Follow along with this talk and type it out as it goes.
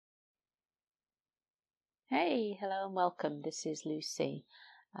Hey, hello and welcome. This is Lucy,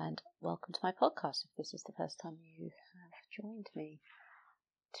 and welcome to my podcast if this is the first time you have joined me.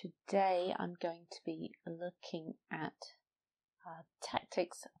 Today I'm going to be looking at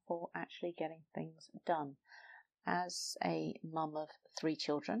tactics for actually getting things done. As a mum of 3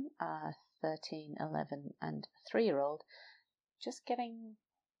 children, 13, 11 and 3-year-old, just getting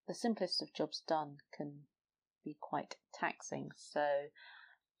the simplest of jobs done can be quite taxing. So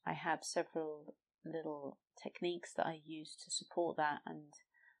I have several little techniques that I use to support that, and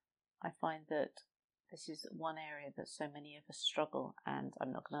I find that this is one area that so many of us struggle, and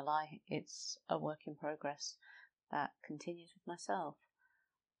I'm not going to lie, it's a work in progress that continues with myself.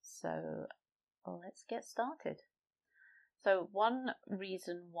 So let's get started. So one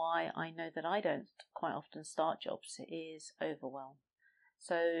reason why I know that I don't quite often start jobs is overwhelm.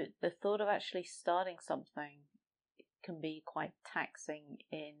 So the thought of actually starting something can be quite taxing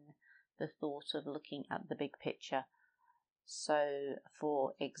in the thought of looking at the big picture. So,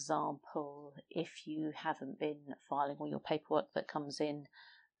 for example, if you haven't been filing all your paperwork that comes in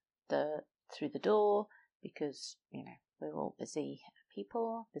through the door, because, we're all busy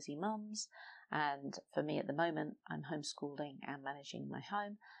people, busy mums, and for me at the moment, I'm homeschooling and managing my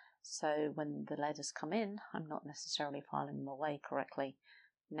home. So when the letters come in, I'm not necessarily filing them away correctly.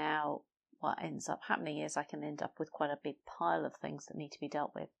 Now, what ends up happening is I can end up with quite a big pile of things that need to be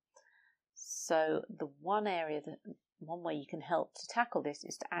dealt with. So the one way you can help to tackle this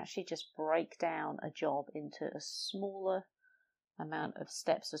is to actually just break down a job into a smaller amount of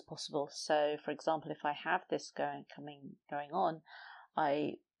steps as possible. So, for example, if I have this going on,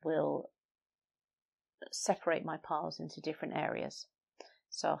 I will separate my piles into different areas.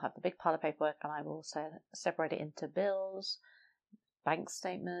 So I'll have the big pile of paperwork, and I will separate it into bills, bank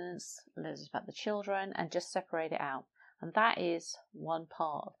statements, letters about the children, and just separate it out. And that is one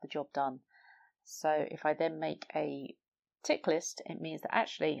part of the job done. So if I then make a tick list, it means that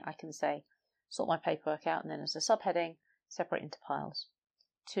actually I can say, sort my paperwork out, and then as a subheading, separate into piles.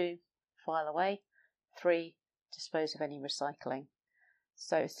 2, file away. 3, dispose of any recycling.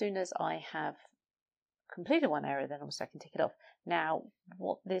 So as soon as I have completed one area, then also I can tick it off. Now,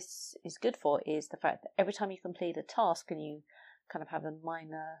 what this is good for is the fact that every time you complete a task and you kind of have a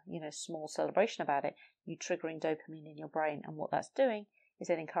minor, small celebration about it, you're triggering dopamine in your brain, and what that's doing is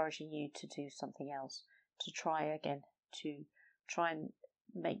then encouraging you to do something else, to try again, to try and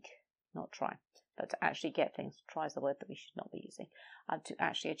to actually get things. Try is the word that we should not be using, to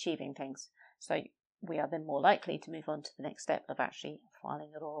actually achieving things. So we are then more likely to move on to the next step of actually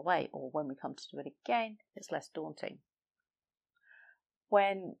filing it all away, or when we come to do it again, it's less daunting.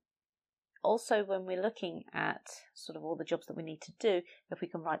 When we're looking at sort of all the jobs that we need to do, if we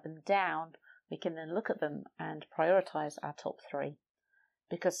can write them down, we can then look at them and prioritize our top 3.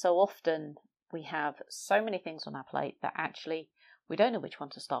 Because so often we have so many things on our plate that actually we don't know which one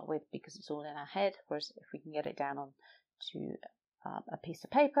to start with because it's all in our head. Whereas if we can get it down onto a piece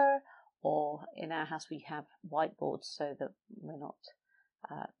of paper, or in our house we have whiteboards so that we're not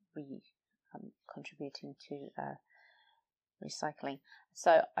contributing to recycling.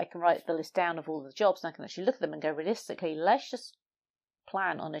 So I can write the list down of all the jobs, and I can actually look at them and go, realistically, let's just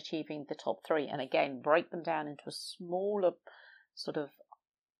plan on achieving the top 3, and again break them down into a smaller sort of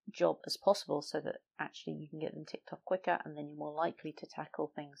job as possible, so that actually you can get them ticked off quicker, and then you're more likely to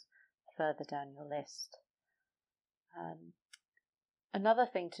tackle things further down your list. Another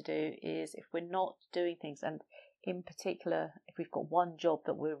thing to do is, if we're not doing things, and in particular if we've got one job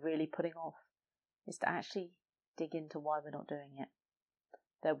that we're really putting off, is to actually dig into why we're not doing it.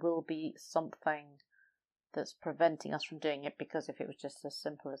 There will be something that's preventing us from doing it, because if it was just as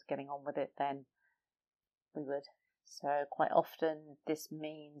simple as getting on with it, then we would. So quite often this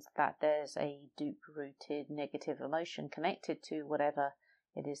means that there's a deep-rooted negative emotion connected to whatever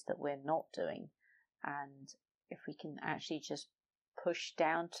it is that we're not doing. And if we can actually just push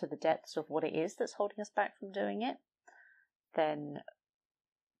down to the depths of what it is that's holding us back from doing it, then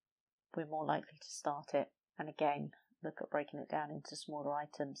we're more likely to start it. And again, look at breaking it down into smaller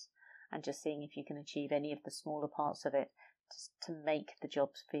items and just seeing if you can achieve any of the smaller parts of it, just to make the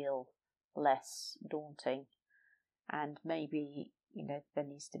jobs feel less daunting. And maybe, there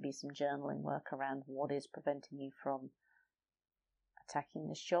needs to be some journaling work around what is preventing you from attacking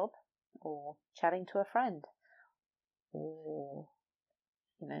this job, or chatting to a friend, or,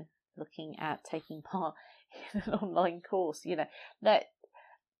 looking at taking part in an online course. That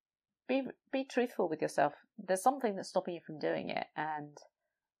be truthful with yourself. There's something that's stopping you from doing it, and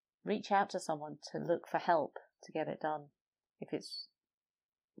reach out to someone to look for help to get it done. If it's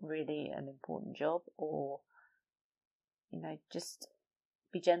really an important job, or just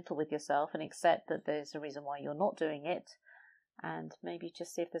be gentle with yourself and accept that there's a reason why you're not doing it, and maybe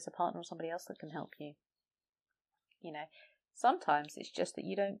just see if there's a partner or somebody else that can help you. Sometimes it's just that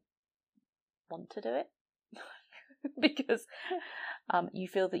you don't want to do it because you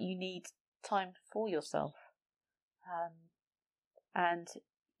feel that you need time for yourself, and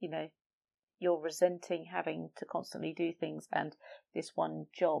you're resenting having to constantly do things, and this one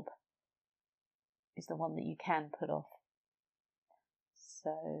job is the one that you can put off.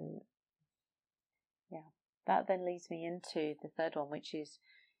 So yeah, that then leads me into the third one, which is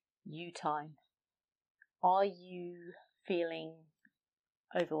you time. Are you feeling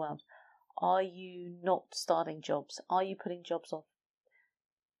overwhelmed? Are you not starting jobs? Are you putting jobs off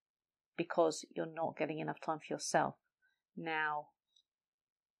because you're not getting enough time for yourself? Now,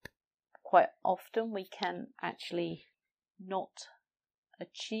 quite often we can actually not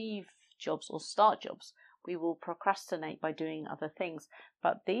achieve jobs or start jobs. We will procrastinate by doing other things,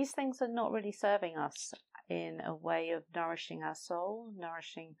 but these things are not really serving us in a way of nourishing our soul,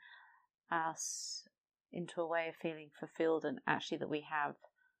 nourishing us into a way of feeling fulfilled, and actually that we have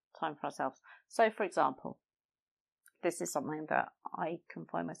time for ourselves. So, for example, this is something that I can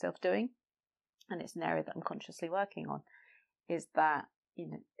find myself doing, and it's an area that I'm consciously working on, is that,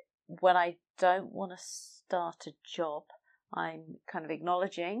 when I don't want to start a job, I'm kind of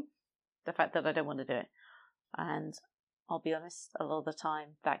acknowledging the fact that I don't want to do it. And I'll be honest, a lot of the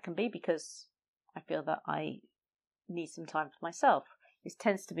time that can be because I feel that I need some time for myself. This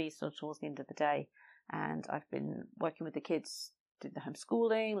tends to be sort of towards the end of the day, and I've been working with the kids, doing the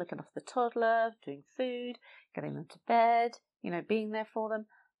homeschooling, looking after the toddler, doing food, getting them to bed, being there for them.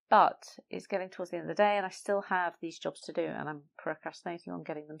 But it's getting towards the end of the day and I still have these jobs to do, and I'm procrastinating on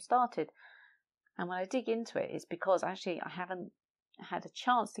getting them started. And when I dig into it, it's because actually I haven't had a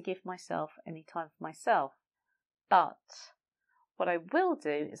chance to give myself any time for myself. But what I will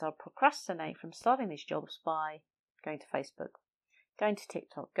do is I'll procrastinate from starting these jobs by going to Facebook, going to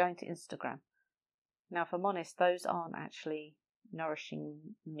TikTok, going to Instagram. Now, if I'm honest, those aren't actually nourishing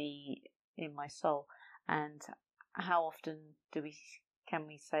me in my soul. And how often can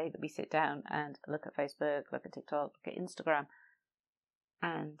we say that we sit down and look at Facebook, look at TikTok, look at Instagram,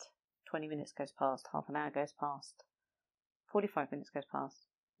 and 20 minutes goes past, half an hour goes past, 45 minutes goes past,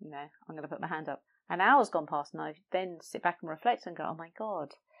 I'm going to put my hand up. An hour's gone past, and I then sit back and reflect and go, oh my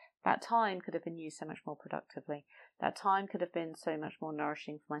God, that time could have been used so much more productively. That time could have been so much more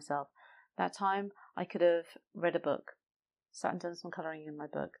nourishing for myself. That time I could have read a book, sat and done some colouring in my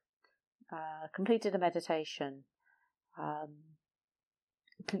book, completed a meditation,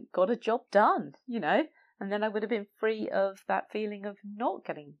 got a job done, and then I would have been free of that feeling of not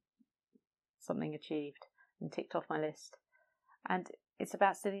getting something achieved and ticked off my list. And it's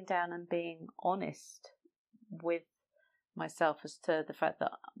about sitting down and being honest with myself as to the fact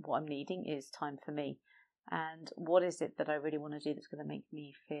that what I'm needing is time for me, and what is it that I really want to do that's going to make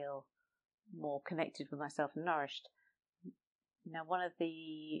me feel more connected with myself and nourished. Now, one of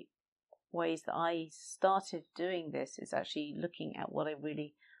the ways that I started doing this is actually looking at what I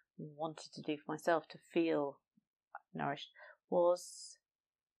really wanted to do for myself to feel nourished. Was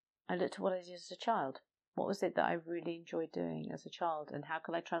I looked at what I did as a child. What was it that I really enjoyed doing as a child, and how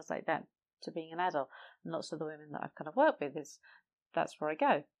can I translate that to being an adult? And lots of the women that I've kind of worked with, that's where I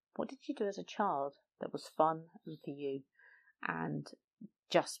go. What did you do as a child that was fun and for you, and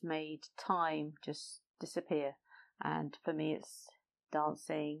just made time just disappear? And for me, it's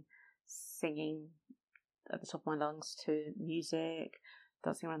dancing, singing at the top of my lungs to music,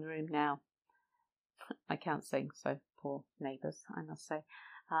 dancing around the room. Now, I can't sing, so poor neighbours, I must say.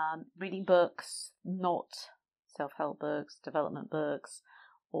 Reading books, not self-help books, development books,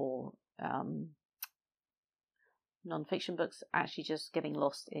 or non-fiction books, actually just getting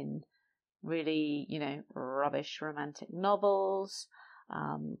lost in really, rubbish romantic novels,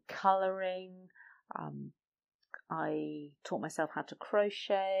 colouring. I taught myself how to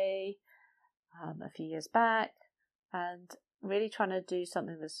crochet a few years back, and really trying to do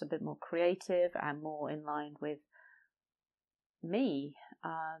something that's a bit more creative and more in line with me.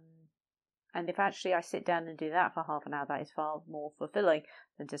 And if actually I sit down and do that for half an hour, that is far more fulfilling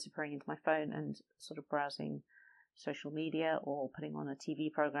than disappearing into my phone and sort of browsing social media or putting on a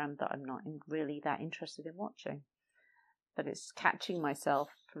TV program that I'm not really that interested in watching. But it's catching myself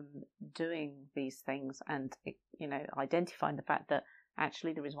from doing these things and, identifying the fact that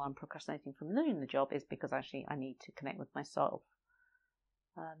actually the reason why I'm procrastinating from doing the job is because actually I need to connect with myself.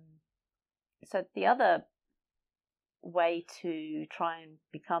 So the other way to try and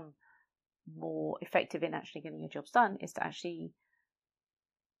become more effective in actually getting your jobs done is to actually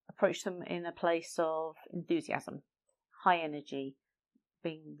approach them in a place of enthusiasm, high energy,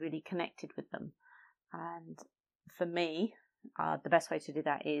 being really connected with them. And for me, the best way to do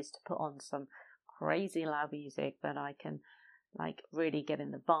that is to put on some crazy loud music that I can like really get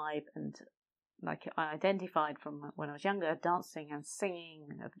in the vibe. And like I identified from when I was younger, dancing and singing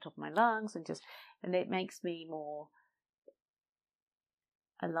at the top of my lungs, and it makes me more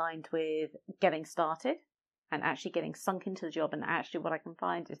aligned with getting started and actually getting sunk into the job. And actually what I can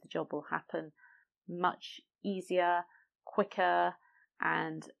find is the job will happen much easier, quicker,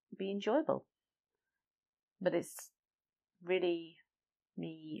 and be enjoyable. But it's really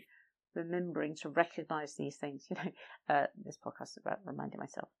me remembering to recognize these things. This podcast is about reminding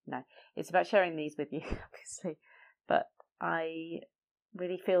myself. No, it's about sharing these with you, obviously. But I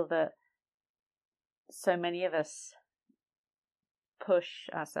really feel that so many of us push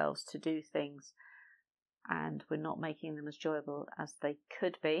ourselves to do things and we're not making them as enjoyable as they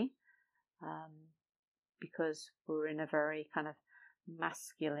could be, because we're in a very kind of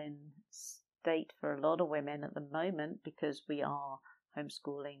masculine state for a lot of women at the moment, because we are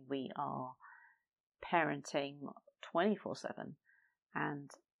homeschooling, we are parenting 24/7, and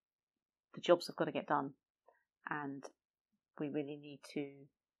the jobs have got to get done, and we really need to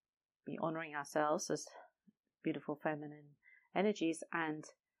be honouring ourselves as beautiful feminine energies and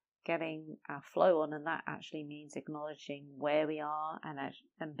getting our flow on, and that actually means acknowledging where we are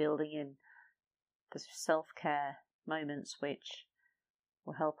and building in the self-care moments which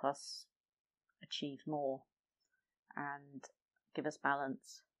will help us achieve more and give us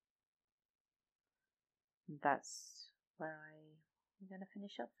balance. That's where I'm going to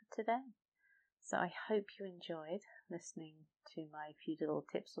finish up for today. So I hope you enjoyed listening to my few little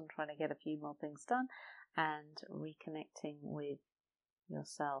tips on trying to get a few more things done and reconnecting with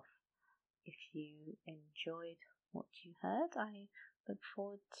yourself. If you enjoyed what you heard, I look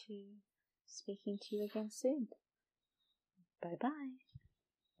forward to speaking to you again soon. Bye bye.